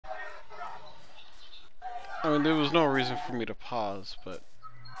I mean, there was no reason for me to pause, but...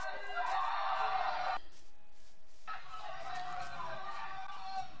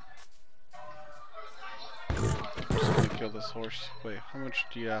 I'm just gonna kill this horse. Wait, how much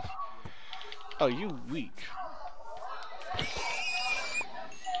do you have? Oh, you weak.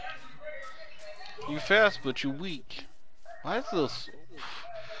 You fast, but you weak. Why is this?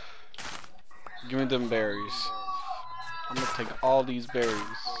 Give me them berries. I'm gonna take all these berries.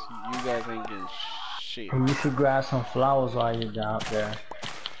 You guys ain't getting shit. You should grab some flowers while you're out there.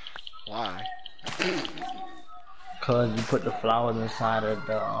 Why? Cause you put the flowers inside of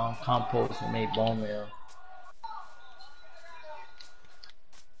the compost and make bone meal.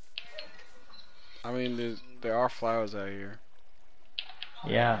 I mean, there are flowers out here.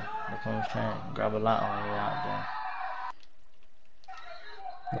 Yeah, that's what I'm saying. Grab a lot while you're out there.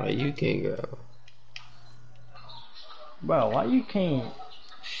 Why you can't go? Bro, why you can't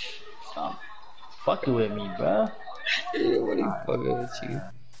stop fucking with me, bro? Nobody fucking with you.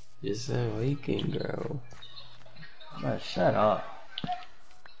 Just saying, why you can't go? Bro, shut up.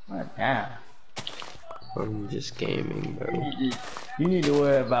 Bro, damn. I'm just gaming, bro. You need to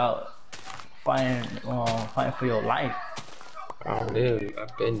worry about fighting for your life. I did.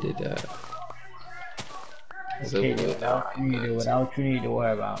 I've been did that. Okay, without you need to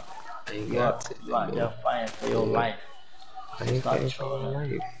worry about. I ain't You got out there fighting for your life. I ain't Stop fighting for my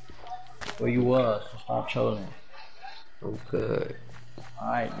trolling. life. Where you was, so stop trolling. I'm good.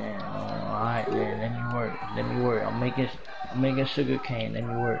 Alright then, let me work. I'm making sugar cane, let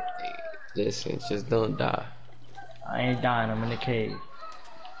me work. Hey, listen, just don't die. I ain't dying, I'm in the cave.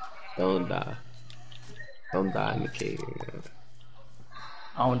 Don't die. Don't die in the cave, man.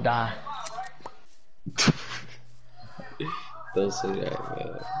 I don't die. Don't say that,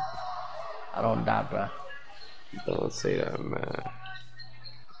 man. I don't die, bro. Don't say that, man.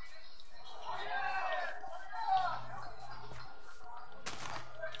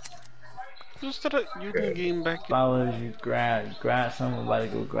 Just that you can gain back. Flowers you grab some, I'm about to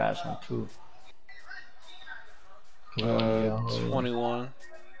go grab some too. 21.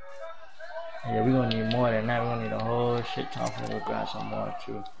 Yeah, we gonna need more than that. We gonna need a whole shit ton for to grab some more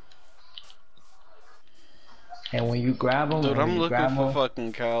too. And when you grab them, Dude, I'm looking for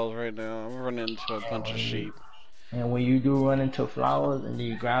fucking cows right now. I'm running into a bunch of sheep. And when you do run into flowers and then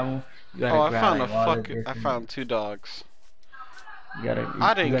you grab them, you gotta grab I found 2 dogs.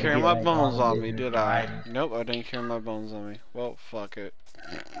 I didn't carry my bones on me, did I? Nope, I didn't carry my bones on me. Well, fuck it.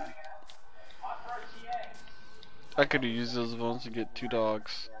 I could have used those bones to get 2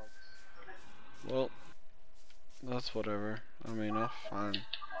 dogs. Well, that's whatever. I mean, I'll find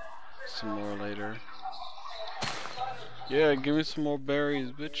some more later. Yeah, give me some more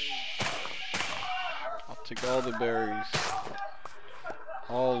berries, bitch. I'll take all the berries.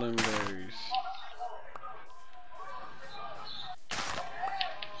 All them berries.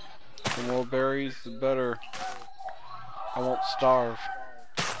 The more berries, the better. I won't starve.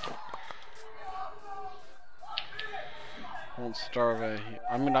 I won't starve out here.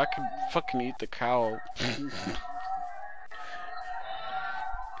 I mean, I could fucking eat the cow.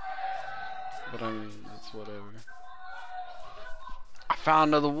 But I mean, it's whatever. I found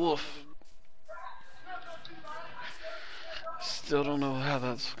another wolf. Still don't know how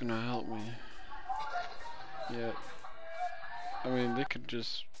that's gonna help me. Yet. I mean, they could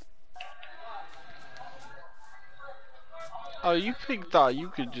just... Oh, you pig thought you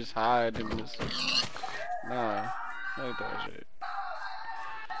could just hide in this. Nah, like that shit.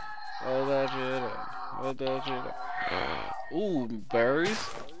 What that shit. Ooh, berries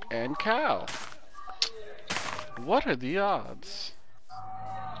and cow. What are the odds?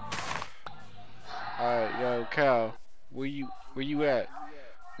 Alright, yo, cow. Where you at?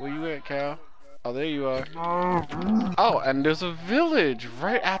 Where you at, cow? Oh, there you are. Oh, and there's a village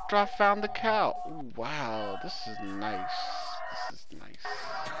right after I found the cow. Ooh, wow, this is nice. This is nice.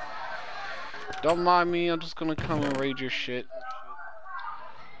 Don't mind me, I'm just gonna come and raid your shit.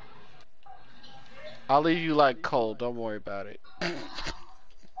 I'll leave you like coal, don't worry about it.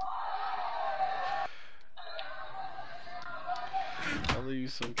 I'll leave you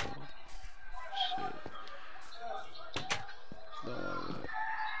some coal. Shit. Don't worry about it.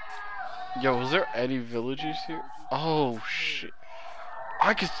 Yo, is there any villagers here? Oh shit.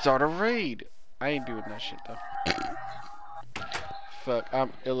 I could start a raid. I ain't doing that shit though. Fuck,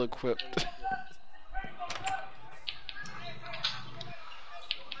 I'm ill-equipped.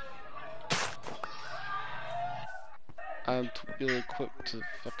 I'm too ill-equipped to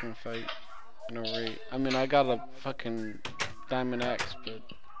fucking fight in a raid. I mean, I got a fucking diamond axe, but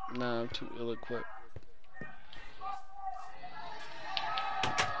nah, I'm too ill-equipped.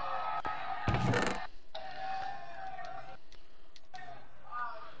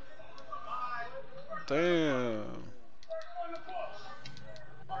 Damn.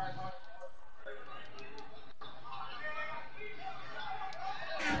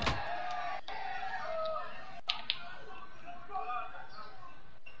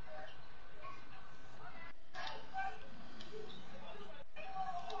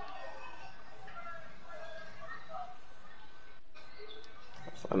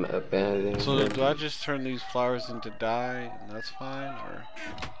 I'm abandoning. So do I just turn these flowers into dye and that's fine, or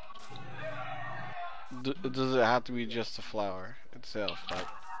does it have to be just the flower itself? Like,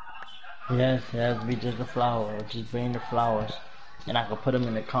 Yes, it has to be just a flower. Just bring the flowers, and I can put them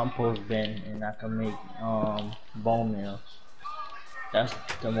in the compost bin, and I can make bone meal. That's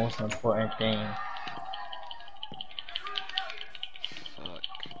the most important thing. fuck.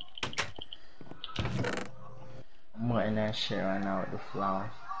 I'm wanting that shit right now with the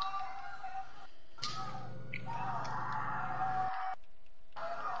flowers.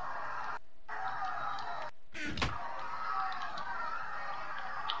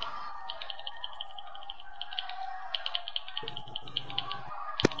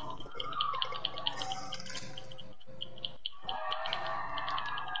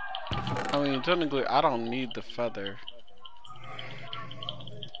 I mean, technically, I don't need the feather.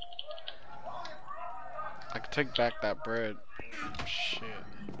 I could take back that bread. Shit.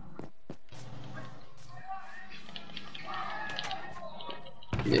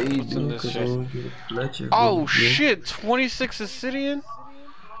 Yeah, you What's in do, this cause shit? I want you to Fletcher. Oh shit! 26 Obsidian?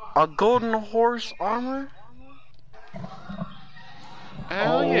 A golden horse armor?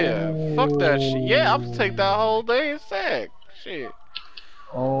 Hell yeah. Fuck that shit. Yeah, I'm gonna take that whole day in sack. Shit.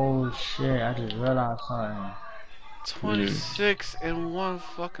 Oh shit! I just realized something. 26 in one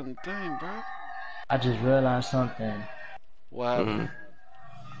fucking thing, bro. I just realized something. What happened?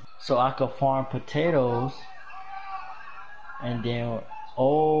 So I could farm potatoes, and then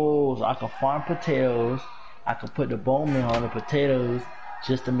so I could farm potatoes. I could put the bone meal on the potatoes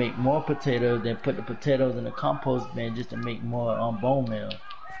just to make more potatoes. Then put the potatoes in the compost bin just to make more bone meal.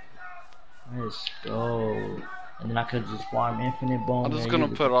 Let's go. And then I could just farm infinite bone I'm meal. just gonna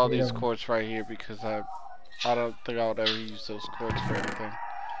use the put all these potato. quartz right here because I don't think I would ever use those quartz for anything.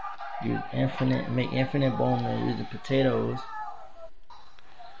 Use infinite, make infinite bone meal. Use the potatoes.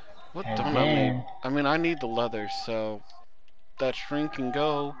 What And don't I then need? I mean, I need the leather, so that shrink can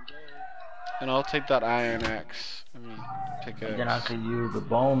go. And I'll take that iron axe. I mean, take and then I axe. could use the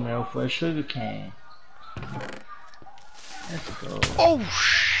bone meal for a sugar cane. Let's go. Oh,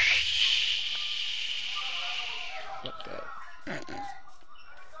 fuck that.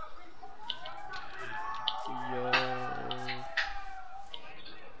 Yo.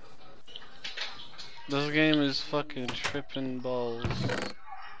 This game is fucking tripping balls.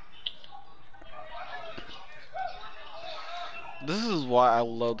 This is why I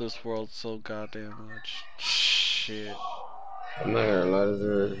love this world so goddamn much. Shit. I'm not gonna lie, this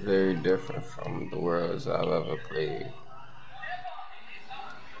is very different from the worlds I've ever played.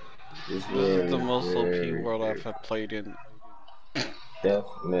 This This world is the is most OP very world I've different. played in.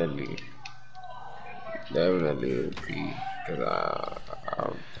 Definitely OP. Cause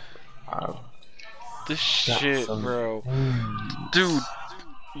I This got shit, some. bro. Dude,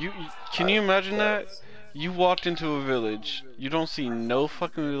 can you imagine that? You walked into a village, you don't see no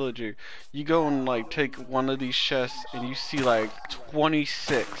fucking villager. You go and like take one of these chests and you see like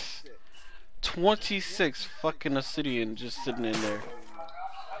 26 fucking obsidian just sitting in there.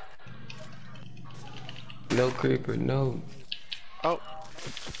 No creeper, no. Oh,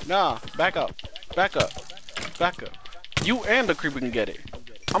 nah, back up. You and the creeper can get it.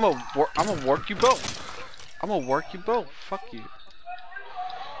 I'm gonna work you both. Fuck you.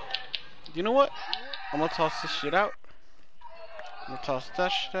 You know what? I'm gonna toss this shit out. I'm gonna toss that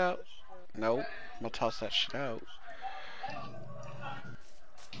shit out. Nope. I'm gonna toss that shit out.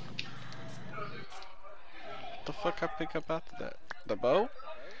 What the fuck I pick up after that? The bow?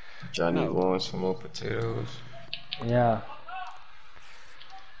 Johnny No. wants some more potatoes. Yeah.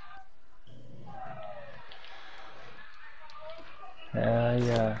 Hell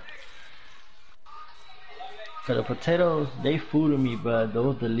yeah. Cause the potatoes, they food to me, but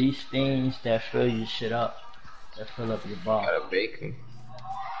those the least things that fill your shit up. That fill up your bar. Got a bacon.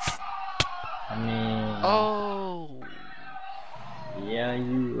 I mean, Oh. yeah,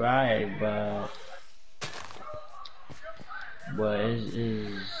 you right, but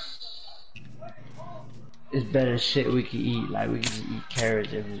it's better shit we can eat. Like we can just eat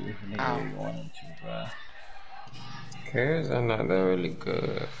carrots if we really wanted to, bro. Carrots are not that really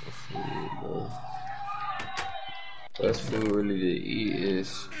good for food, bro. Best food really to eat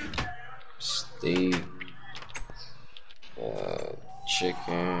is steak,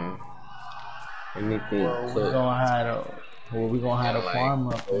 chicken, Anything Well, we cooked. gonna have a, well, we gonna have Yeah, a like farm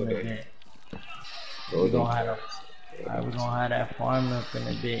up in a golden, bit. We golden gonna have a, carrots. alright, we Golden. gonna have that farm up in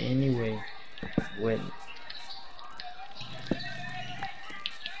a bit anyway. With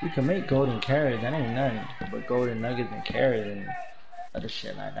we can make golden carrots, that ain't nothing. But golden nuggets and carrots and other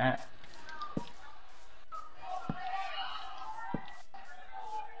shit like that.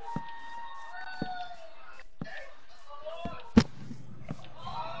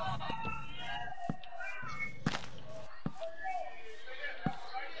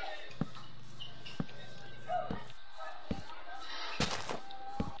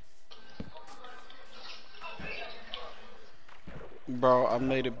 Bro, I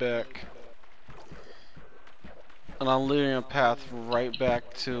made it back. And I'm leading a path right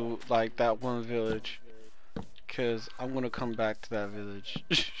back to, like, that one village. Cause I'm gonna come back to that village.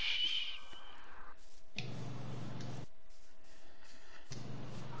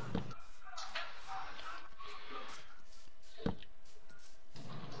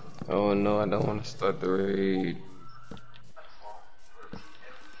 Oh no, I don't want to start the raid.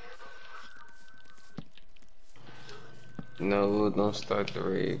 No, don't start the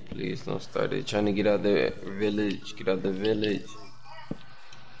raid. Please don't start it. Trying to get out the village. Get out the village.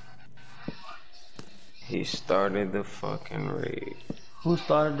 He started the fucking raid. Who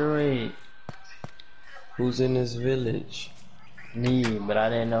started the raid? Who's in this village? Me, but I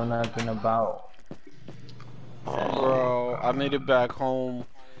didn't know nothing about. Bro, I made it back home.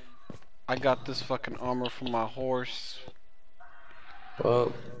 I got this fucking armor from my horse.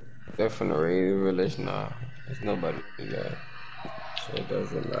 Well, they're from the raid village. Nah, there's nobody there. So it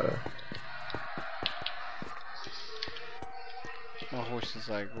doesn't matter. My horse is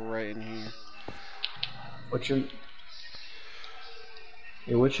like right in here. What you?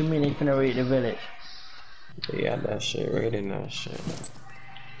 Yeah, what you mean they finna raid the village? Yeah, that shit, raiding that shit.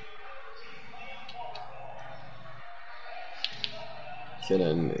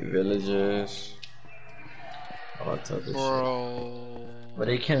 Killing villagers. All type of shit. Bro. But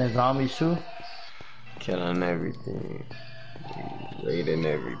they killing zombies too? Killing everything. Raiding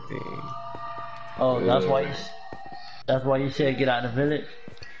everything. Oh, that's why you said get out of the village?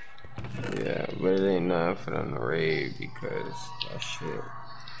 Yeah, but it ain't nothing for them to raid because that shit.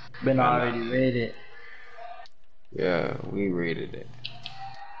 Been already raided. Yeah, we raided it.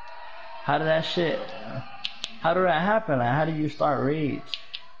 How did that happen? Like, how do you start raids?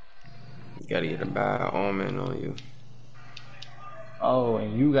 You gotta get a bad omen on you. Oh,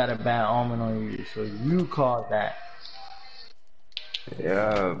 and you got a bad omen on you, so you caused that.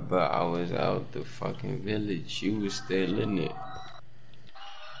 Yeah, but I was out the fucking village. You was still in it.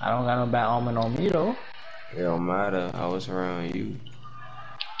 I don't got no bad omen on me though. It don't matter. I was around you.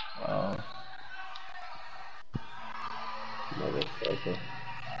 Motherfucker.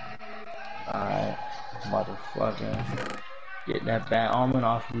 Alright, motherfucker. Get that bad omen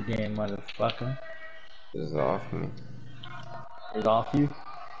off you then, motherfucker. It's off me. It's off you?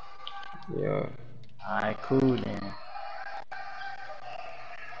 Yeah. Alright, cool then.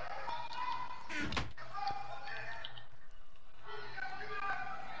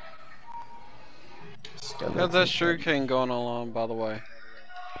 How's that sugarcane going along, by the way?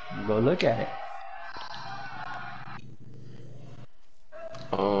 Go look at it.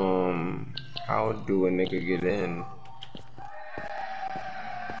 How do a nigga get in?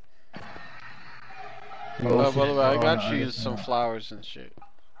 By the way, I got you some flowers and shit.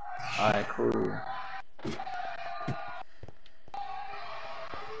 Alright, cool.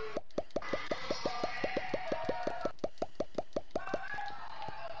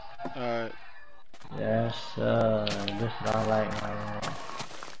 Alright. Yes, this is not like my room.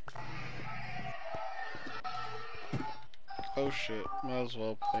 Oh shit, might as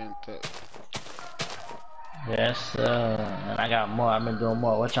well plant that. Yes, and I got more. I've been doing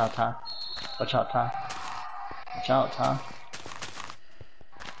more. Watch out, Ty. Watch out, Ty. Watch out, Ty.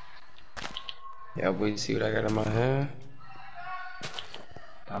 Yeah, boy, you see what I got in my hand?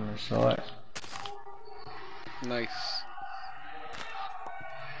 Diamond sword. Nice.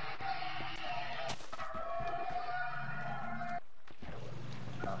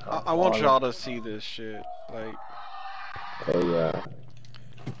 I want y'all to see this shit. Like, Oh yeah.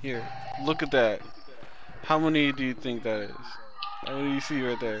 here, look at that. How many do you think that is? How many do you see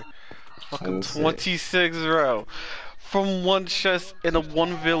right there? Fucking 26, bro. From one chest in a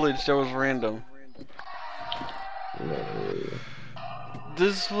one village that was random.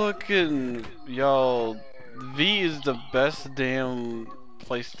 This fucking, yo, V is the best damn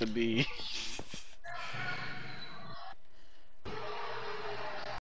place to be.